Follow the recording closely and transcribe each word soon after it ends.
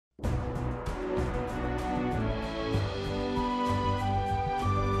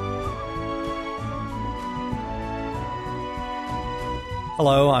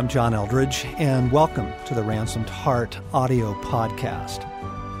Hello, I'm John Eldredge, and welcome to the Ransomed Heart audio podcast.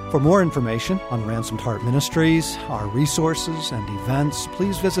 For more information on Ransomed Heart Ministries, our resources and events,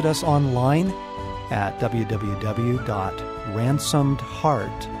 please visit us online at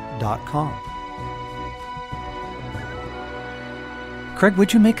www.ransomedheart.com. Craig,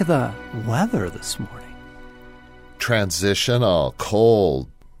 what'd you make of the weather this morning? Transitional,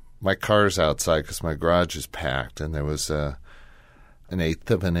 cold. My car's outside because my garage is packed, and there was an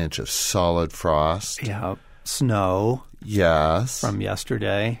eighth of an inch of solid frost. Yeah, snow. Yes. From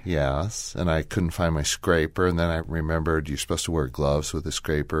yesterday. Yes, and I couldn't find my scraper, and then I remembered you're supposed to wear gloves with a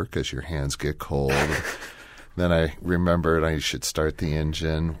scraper because your hands get cold. Then I remembered I should start the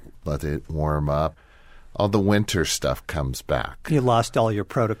engine, let it warm up. All the winter stuff comes back. You lost all your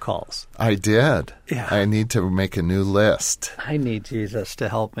protocols. I did. Yeah. I need to make a new list. I need Jesus to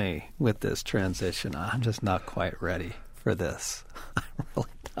help me with this transition. I'm just not quite ready for this. I really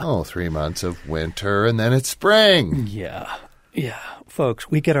don't. 3 months of winter, and then it's spring. Yeah. Folks,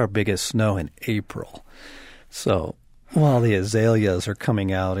 we get our biggest snow in April. So while the azaleas are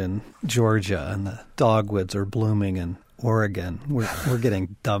coming out in Georgia and the dogwoods are blooming in Oregon, we're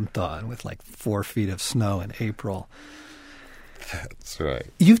getting dumped on with like 4 feet of snow in April. That's right.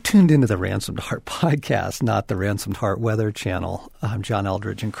 You've tuned into the Ransomed Heart podcast, not the Ransomed Heart Weather Channel. I'm John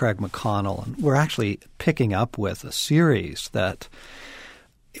Eldredge and Craig McConnell, and we're actually picking up with a series that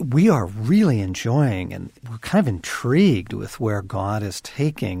we are really enjoying, and we're kind of intrigued with where God is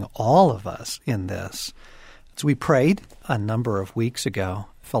taking all of us in this. So we prayed a number of weeks ago.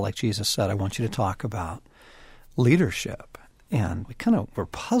 I felt like Jesus said, I want you to talk about leadership. And we kind of were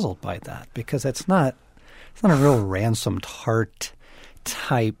puzzled by that because it's not a real ransomed heart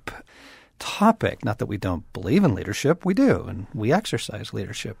type topic. Not that we don't believe in leadership. We do. And we exercise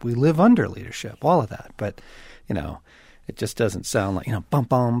leadership. We live under leadership, all of that. But, it just doesn't sound like, bum,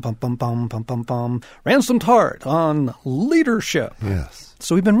 bum, bum, bum, bum, bum, bum, bum, ransomed heart on leadership. Yes.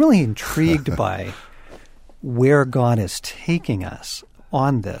 So we've been really intrigued by where God is taking us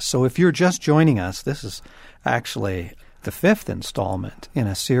on this. So if you're just joining us, this is actually the 5th installment in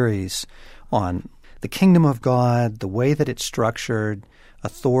a series on the kingdom of God, the way that it's structured,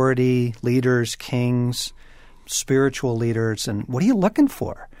 authority, leaders, kings, spiritual leaders, and what are you looking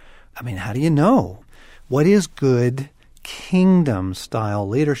for? I mean, how do you know? What is good kingdom-style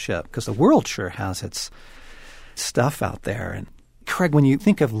leadership? Because the world sure has its stuff out there. And Craig, when you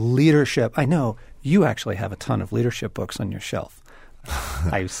think of leadership, I know you actually have a ton of leadership books on your shelf.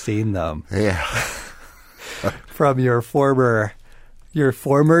 I've seen them. Yeah. From your former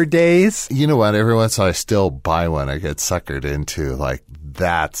days. You know what? Every once in a while I still buy one. I get suckered into,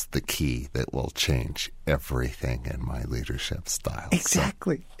 that's the key that will change everything in my leadership style.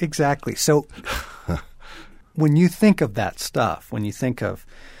 Exactly. So when you think of that stuff, when you think of,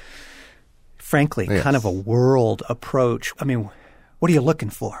 frankly, kind of a world approach, I mean, what are you looking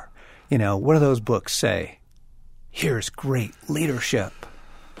for? What do those books say? Here's great leadership.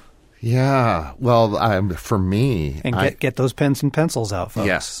 Yeah. Well, for me... And get those pens and pencils out,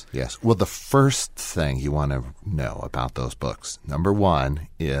 folks. Yes. Well, the first thing you want to know about those books, number one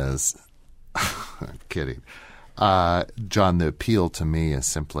is... I'm kidding. John, the appeal to me is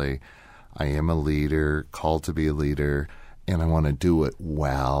simply, I am a leader, called to be a leader, and I want to do it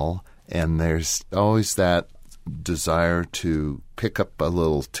well. And there's always that desire to pick up a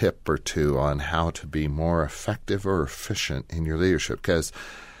little tip or two on how to be more effective or efficient in your leadership, because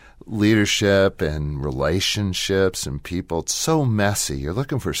leadership and relationships and people, it's so messy. You're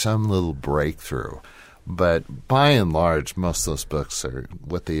looking for some little breakthrough. But by and large, most of those books are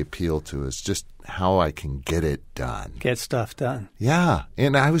what they appeal to is just how I can get it done. Get stuff done. Yeah.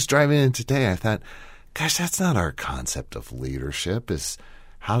 And I was driving in today. I thought, gosh, that's not our concept of leadership, is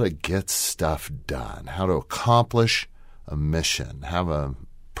how to get stuff done, how to accomplish a mission, have a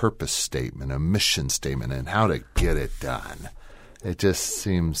purpose statement, a mission statement, and how to get it done. It just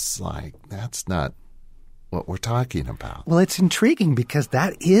seems like that's not what we're talking about. Well, it's intriguing because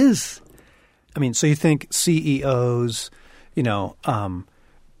that is, so you think CEOs,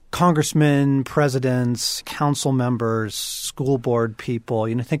 congressmen, presidents, council members, school board people,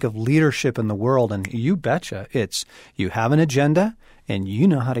 think of leadership in the world, and you betcha it's you have an agenda and you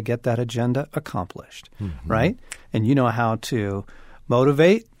know how to get that agenda accomplished, right? And you know how to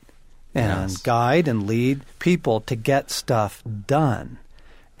motivate and guide and lead people to get stuff done.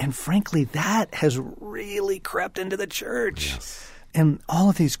 And frankly, that has really crept into the church. Yes. And all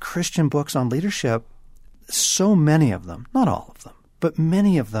of these Christian books on leadership, so many of them, not all of them, but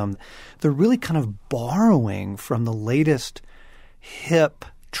many of them, they're really kind of borrowing from the latest hip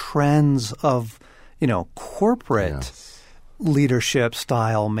trends of, corporate leadership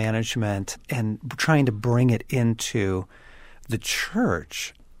style management and trying to bring it into the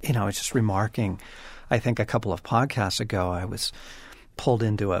church. I was just remarking, I think a couple of podcasts ago, I was pulled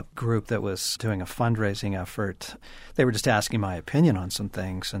into a group that was doing a fundraising effort. They were just asking my opinion on some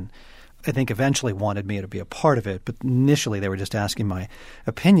things, and I think eventually wanted me to be a part of it. But initially they were just asking my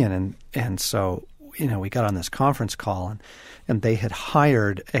opinion. And so, we got on this conference call, and they had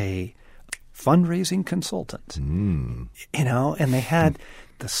hired a fundraising consultant, and they had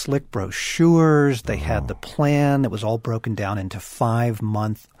the slick brochures. They had the plan that was all broken down into 5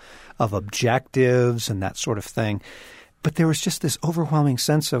 months of objectives and that sort of thing. But there was just this overwhelming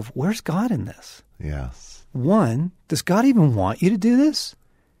sense of, where's God in this? Yes. One, does God even want you to do this?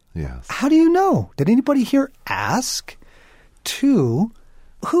 Yes. How do you know? Did anybody here ask? Two,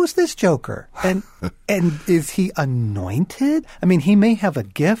 who's this joker? And is he anointed? I mean, he may have a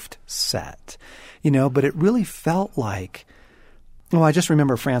gift set, but it really felt like, I just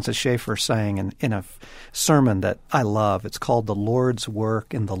remember Francis Schaeffer saying in a sermon that I love, it's called The Lord's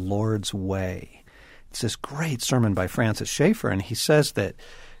Work in the Lord's Way. It's this great sermon by Francis Schaeffer, and he says that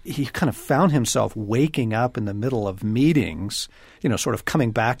he kind of found himself waking up in the middle of meetings, sort of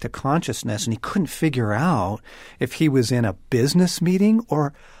coming back to consciousness, and he couldn't figure out if he was in a business meeting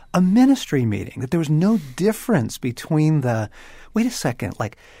or a ministry meeting, that there was no difference between wait a second,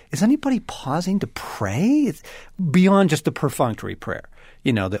 is anybody pausing to pray? It's beyond just the perfunctory prayer,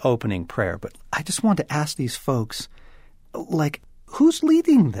 the opening prayer. But I just want to ask these folks, who's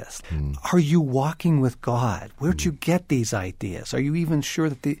leading this? Are you walking with God? Where'd you get these ideas? Are you even sure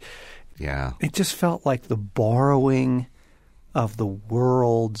that Yeah. It just felt like the borrowing of the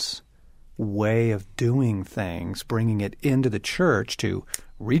world's way of doing things, bringing it into the church to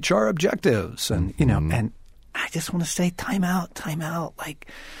reach our objectives. And, and I just want to say, time out.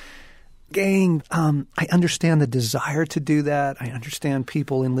 Gang, I understand the desire to do that. I understand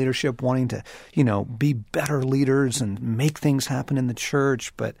people in leadership wanting to, be better leaders and make things happen in the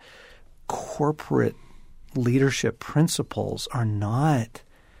church. But corporate leadership principles are not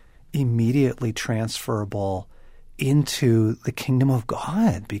immediately transferable into the kingdom of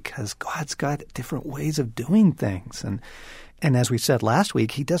God, because God's got different ways of doing things. And as we said last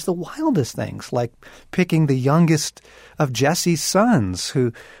week, he does the wildest things, like picking the youngest of Jesse's sons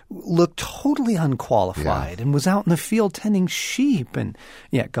who looked totally unqualified and was out in the field tending sheep. And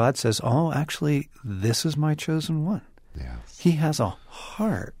yet God says, oh, actually, this is my chosen one. Yes. He has a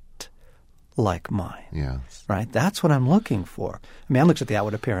heart like mine. Yes. Right? That's what I'm looking for. Man looks at the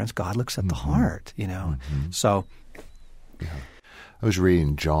outward appearance. God looks at the heart, So. Yeah. I was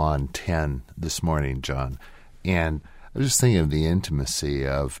reading John 10 this morning, John, and I was just thinking of the intimacy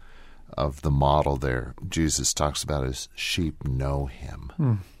of the model there. Jesus talks about his sheep know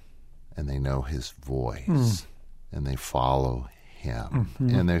him, and they know his voice, and they follow him.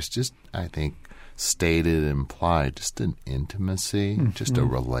 And there's just, I think, stated, implied, just an intimacy, just a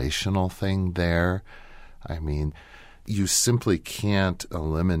relational thing there. I mean, you simply can't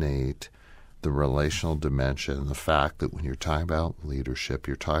eliminate the relational dimension, the fact that when you're talking about leadership,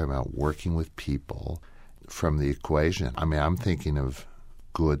 you're talking about working with people from the equation. I mean, I'm thinking of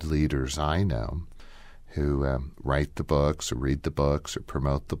good leaders I know who write the books or read the books or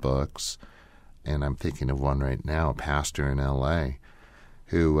promote the books. And I'm thinking of one right now, a pastor in L.A.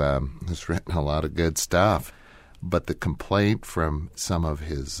 who has written a lot of good stuff. But the complaint from some of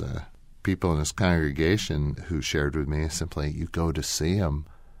his people in his congregation who shared with me is simply, you go to see him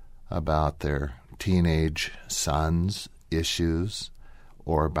about their teenage sons' issues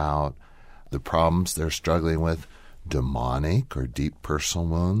or about the problems they're struggling with, demonic or deep personal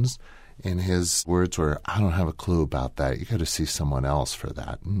wounds. And his words were, I don't have a clue about that. You got to see someone else for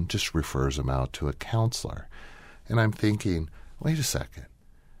that. And just refers them out to a counselor. And I'm thinking, wait a second.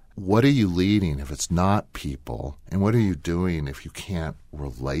 What are you leading if it's not people? And what are you doing if you can't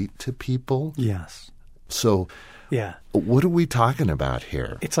relate to people? Yes. So what are we talking about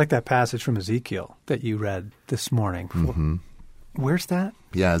here? It's like that passage from Ezekiel that you read this morning. Where's that?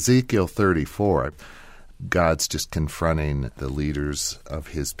 Yeah, Ezekiel 34. God's just confronting the leaders of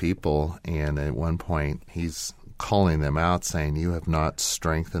his people, and at one point he's calling them out, saying, you have not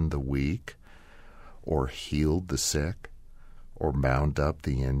strengthened the weak or healed the sick or bound up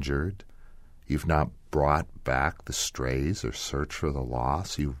the injured. You've not brought back the strays or searched for the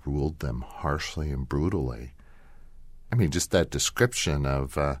lost. You ruled them harshly and brutally. I mean, just that description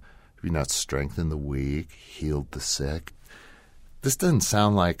of you've not strengthened the weak, healed the sick. This doesn't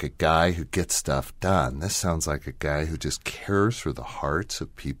sound like a guy who gets stuff done. This sounds like a guy who just cares for the hearts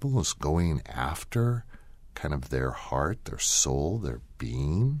of people, who's going after kind of their heart, their soul, their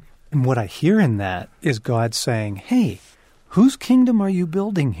being. And what I hear in that is God saying, hey, Whose kingdom are you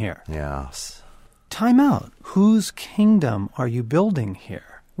building here? Yes. Time out. Whose kingdom are you building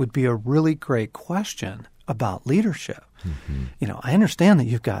here would be a really great question about leadership. Mm-hmm. I understand that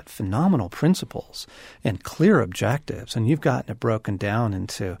you've got phenomenal principles and clear objectives, and you've gotten it broken down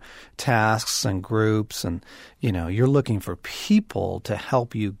into tasks and groups, and, you're looking for people to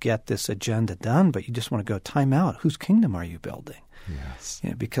help you get this agenda done, but you just want to go, time out. Whose kingdom are you building? Yes.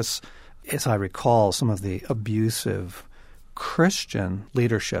 Because as I recall, some of the abusive Christian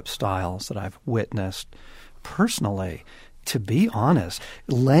leadership styles that I've witnessed personally, to be honest,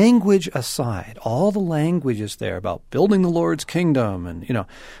 language aside, all the language is there about building the Lord's kingdom and,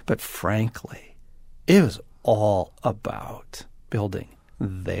 but frankly, it was all about building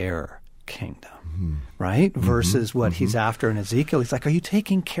their kingdom, right? Versus what he's after in Ezekiel. He's like, are you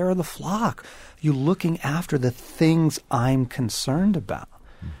taking care of the flock? Are you looking after the things I'm concerned about,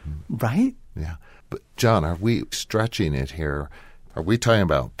 right? Yeah. But John, are we stretching it here? Are we talking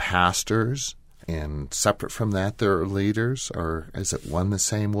about pastors? And separate from that, there are leaders, or is it one the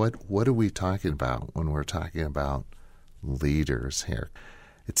same? What are we talking about when we're talking about leaders here?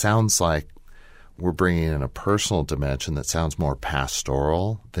 It sounds like we're bringing in a personal dimension that sounds more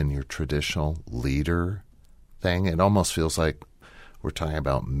pastoral than your traditional leader thing. It almost feels like we're talking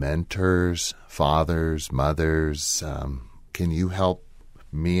about mentors, fathers, mothers. Can you help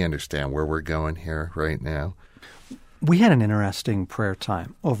me understand where we're going here right now? We had an interesting prayer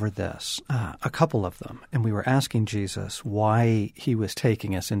time over this, a couple of them, and we were asking Jesus why he was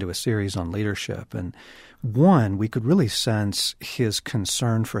taking us into a series on leadership. And one, we could really sense his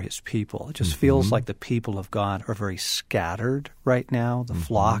concern for his people. It just feels like the people of God are very scattered right now. The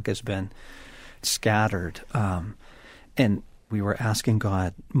flock has been scattered. And we were asking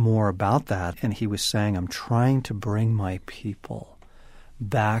God more about that, and he was saying, I'm trying to bring my people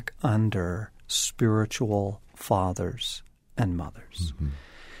back under spiritual fathers and mothers.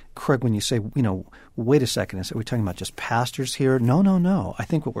 Craig, when you say, wait a second, are we talking about just pastors here? No. I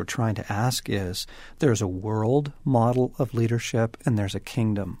think what we're trying to ask is there's a world model of leadership and there's a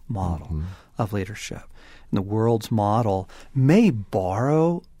kingdom model of leadership. And the world's model may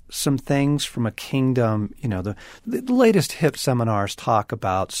borrow some things from a kingdom. The latest hip seminars talk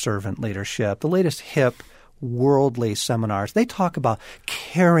about servant leadership. The latest hip worldly seminars, they talk about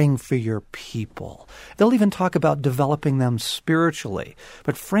caring for your people. They'll even talk about developing them spiritually.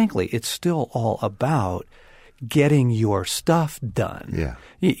 But frankly, it's still all about getting your stuff done.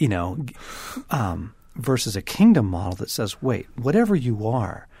 Yeah. Versus a kingdom model that says, wait, whatever you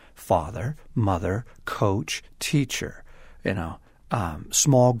are, father, mother, coach, teacher,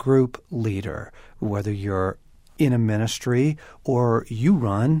 small group leader, whether you're in a ministry or you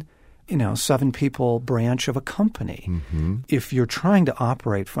run 7-people branch of a company. If you're trying to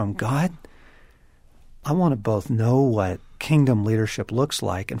operate from God, I want to both know what kingdom leadership looks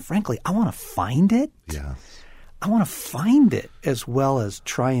like, and frankly, I want to find it. Yes. I want to find it as well as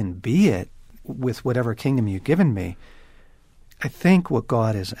try and be it with whatever kingdom you've given me. I think what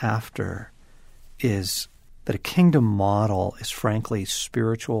God is after is that a kingdom model is frankly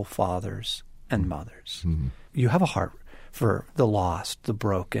spiritual fathers and mothers. You have a heart for the lost, the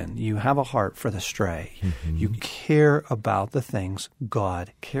broken. You have a heart for the stray. You care about the things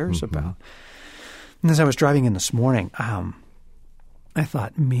God cares about. And as I was driving in this morning, I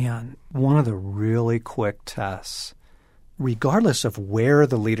thought, man, one of the really quick tests, regardless of where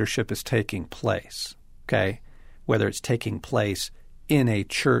the leadership is taking place, okay, whether it's taking place in a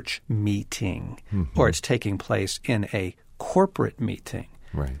church meeting or it's taking place in a corporate meeting,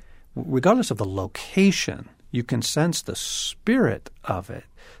 right? Regardless of the location, you can sense the spirit of it,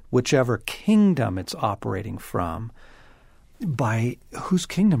 whichever kingdom it's operating from, by whose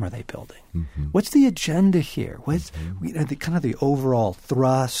kingdom are they building? What's the agenda here? What's the overall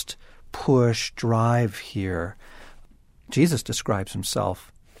thrust, push, drive here? Jesus describes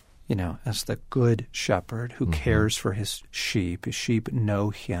himself, as the good shepherd who cares for his sheep. His sheep know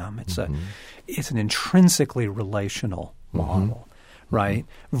him. It's an intrinsically relational model, right?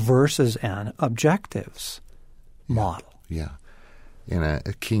 Versus an objectives model. Yeah. In a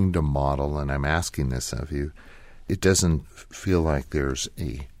kingdom model, and I'm asking this of you, it doesn't feel like there's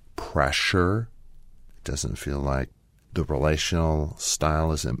a pressure. It doesn't feel like the relational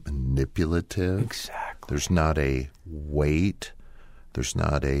style isn't manipulative. Exactly. There's not a weight. There's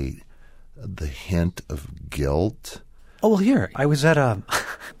not the hint of guilt. Oh, well, here, I was at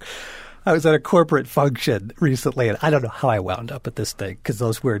a corporate function recently, and I don't know how I wound up at this thing because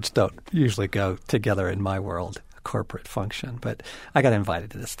those words don't usually go together in my world, a corporate function. But I got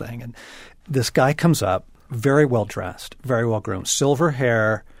invited to this thing, and this guy comes up, very well dressed, very well groomed, silver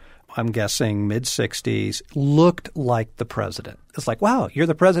hair, I'm guessing mid-60s, looked like the president. It's like, wow, you're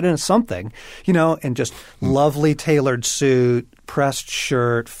the president of something, and just lovely tailored suit, pressed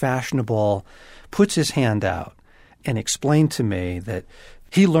shirt, fashionable, puts his hand out and explained to me that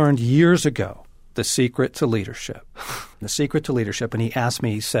he learned years ago the secret to leadership. The secret to leadership. And he asked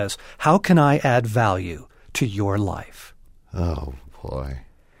me, he says, how can I add value to your life? Oh, boy.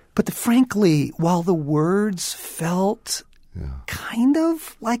 But frankly, while the words felt kind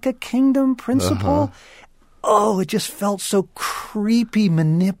of like a kingdom principle, it just felt so creepy,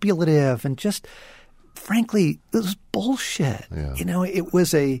 manipulative, and just, frankly, it was bullshit. Yeah.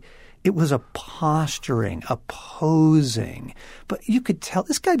 It was a posturing, a posing. But you could tell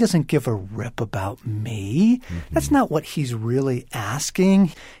this guy doesn't give a rip about me. Mm-hmm. That's not what he's really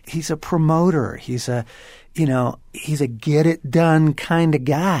asking. He's a promoter. He's a get it done kind of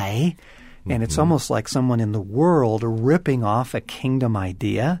guy. And it's almost like someone in the world ripping off a kingdom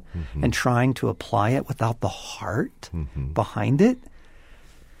idea and trying to apply it without the heart behind it.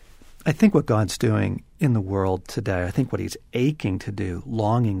 I think what God's doing in the world today, I think what he's aching to do,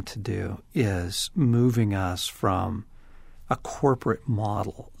 longing to do, is moving us from a corporate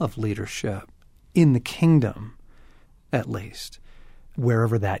model of leadership in the kingdom, at least,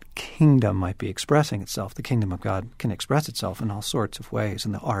 wherever that kingdom might be expressing itself. The kingdom of God can express itself in all sorts of ways,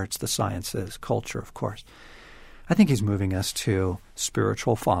 in the arts, the sciences, culture, of course. I think he's moving us to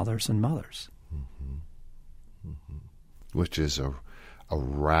spiritual fathers and mothers. Which is a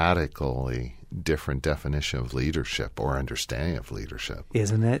radically different definition of leadership or understanding of leadership.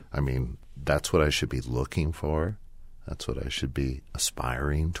 Isn't it? I mean, that's what I should be looking for. That's what I should be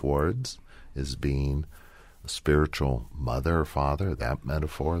aspiring towards, is being a spiritual mother or father, that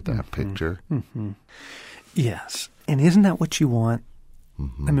metaphor, that picture. Yes. And isn't that what you want?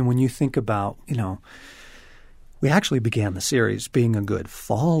 I mean, when you think about, we actually began the series being a good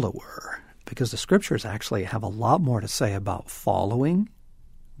follower, because the scriptures actually have a lot more to say about following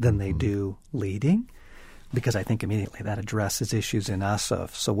than they do leading, because I think immediately that addresses issues in us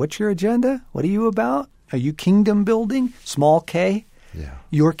of, so what's your agenda? What are you about? Are you kingdom building? Small K? Yeah.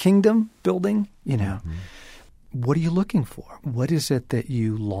 Your kingdom building? What are you looking for? What is it that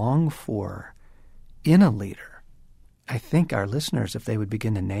you long for in a leader? I think our listeners, if they would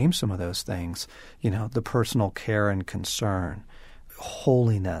begin to name some of those things, the personal care and concern,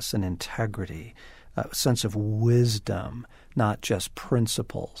 holiness and integrity, a sense of wisdom, not just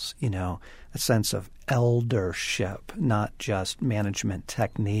principles, a sense of eldership, not just management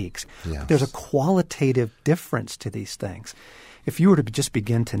techniques. Yes. There's a qualitative difference to these things. If you were to just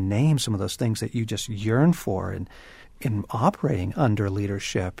begin to name some of those things that you just yearn for in operating under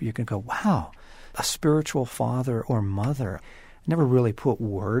leadership, you can go, wow, a spiritual father or mother. I never really put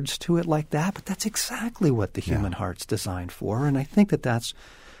words to it like that, but that's exactly what the human heart's designed for. And I think that's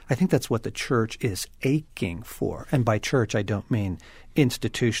what the church is aching for. And by church, I don't mean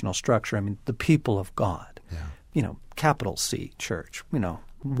institutional structure. I mean the people of God. Yeah. Capital C church,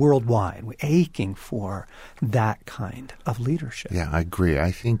 worldwide. We're aching for that kind of leadership. Yeah, I agree.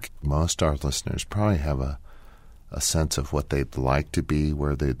 I think most of our listeners probably have a sense of what they'd like to be,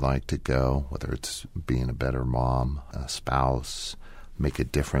 where they'd like to go, whether it's being a better mom, a spouse, make a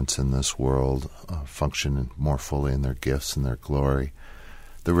difference in this world, function more fully in their gifts and their glory.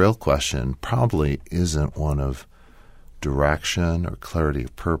 The real question probably isn't one of direction or clarity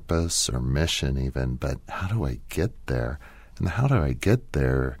of purpose or mission even, but how do I get there? And how do I get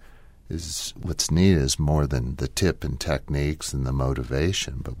there is what's needed is more than the tip and techniques and the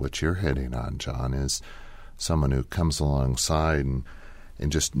motivation. But what you're hitting on, John, is someone who comes alongside and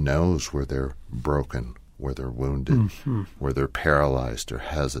just knows where they're broken, where they're wounded, where they're paralyzed or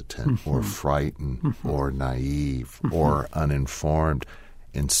hesitant or frightened or naive or uninformed,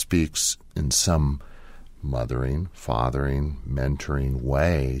 and speaks in some mothering, fathering, mentoring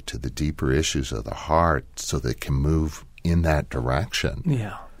way to the deeper issues of the heart so they can move in that direction.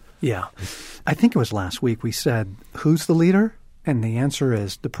 Yeah. I think it was last week we said, who's the leader? And the answer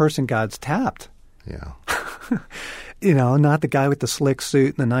is the person God's tapped. Yeah. Not the guy with the slick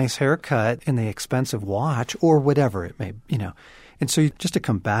suit and the nice haircut and the expensive watch or whatever it may, And so just to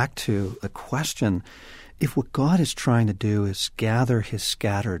come back to the question, if what God is trying to do is gather his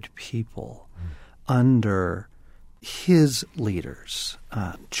scattered people under his leaders,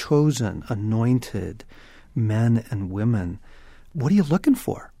 chosen, anointed men and women, what are you looking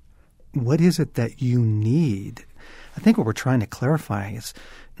for? What is it that you need? I think what we're trying to clarify is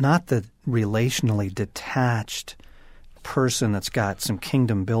not the relationally detached person that's got some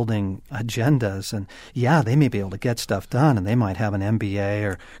kingdom building agendas, and yeah, they may be able to get stuff done, and they might have an MBA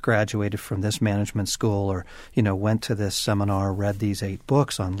or graduated from this management school, or went to this seminar, read these 8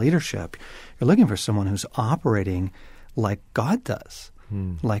 books on leadership. You're looking for someone who's operating like God does,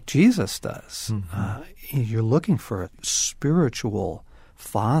 like Jesus does. Mm-hmm. You're looking for spiritual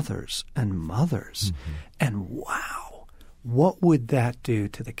fathers and mothers, and wow, what would that do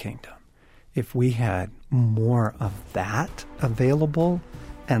to the kingdom if we had more of that available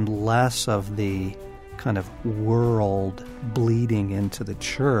and less of the kind of world bleeding into the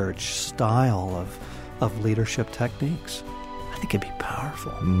church style of leadership techniques? I think it'd be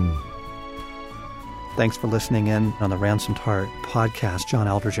powerful. Thanks for listening in on the Ransomed Heart podcast. John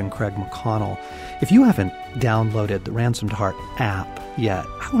Eldredge and Craig McConnell. If you haven't downloaded the Ransomed Heart app yet,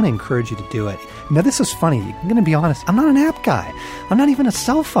 I want to encourage you to do it. Now, this is funny. I'm going to be honest. I'm not an app guy. I'm not even a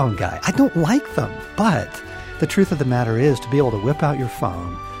cell phone guy. I don't like them. But the truth of the matter is to be able to whip out your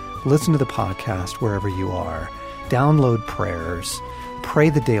phone, listen to the podcast wherever you are, download prayers, pray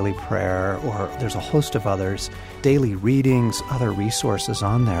the daily prayer, or there's a host of others, daily readings, other resources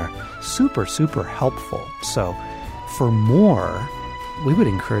on there. Super, super helpful. So for more, we would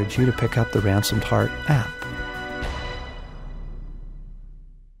encourage you to pick up the Ransomed Heart app.